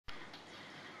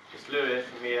It's Lewis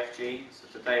from EFG,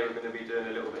 so today we're going to be doing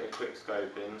a little bit of quick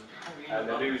scoping, and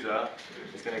the loser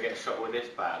is going to get shot with this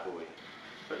bad boy.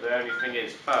 But the only thing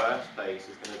is, first place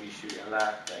is going to be shooting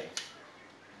last place,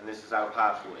 and this is how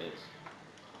powerful it is.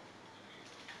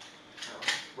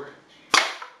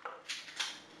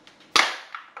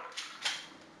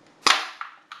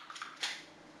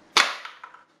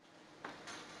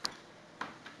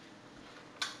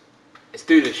 Let's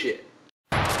do this shit.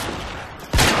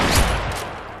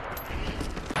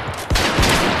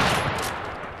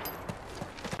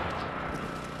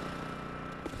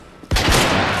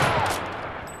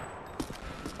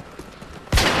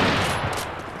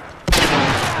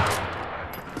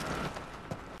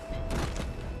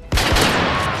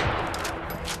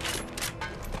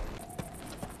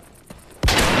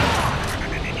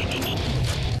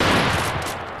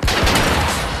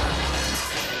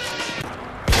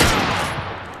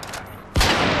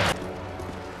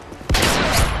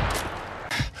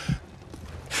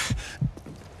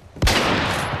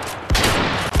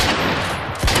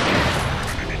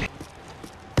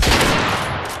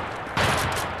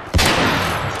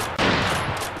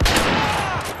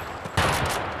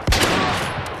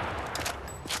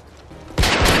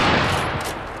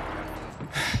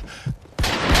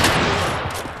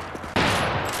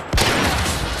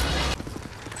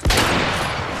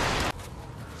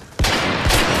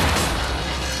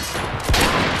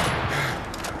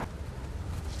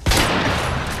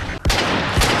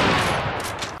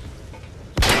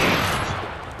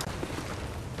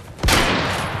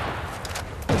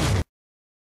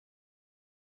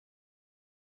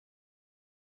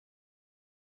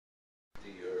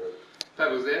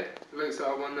 Pebbles there. Looks like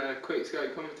I won the quick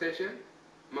scope competition.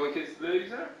 Mike is the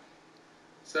loser.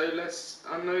 So let's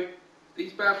unload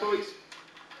these bad boys.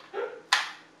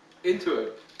 Into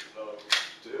it. Oh,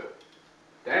 do it.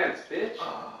 Dance, bitch.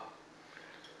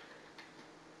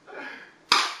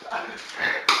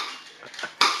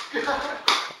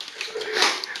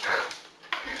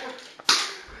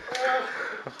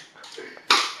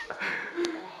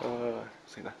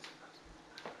 See that?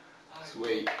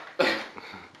 Sweet.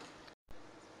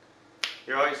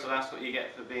 You're right, so that's what you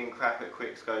get for being crap at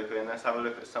quick scoping. Let's have a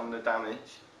look at some of the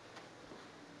damage.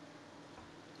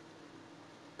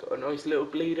 Got a nice little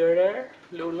bleeder there,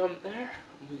 little lump there,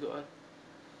 and we got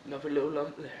another little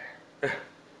lump there.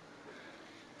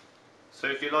 So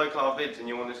if you like our vids and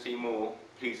you want to see more,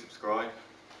 please subscribe.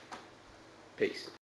 Peace.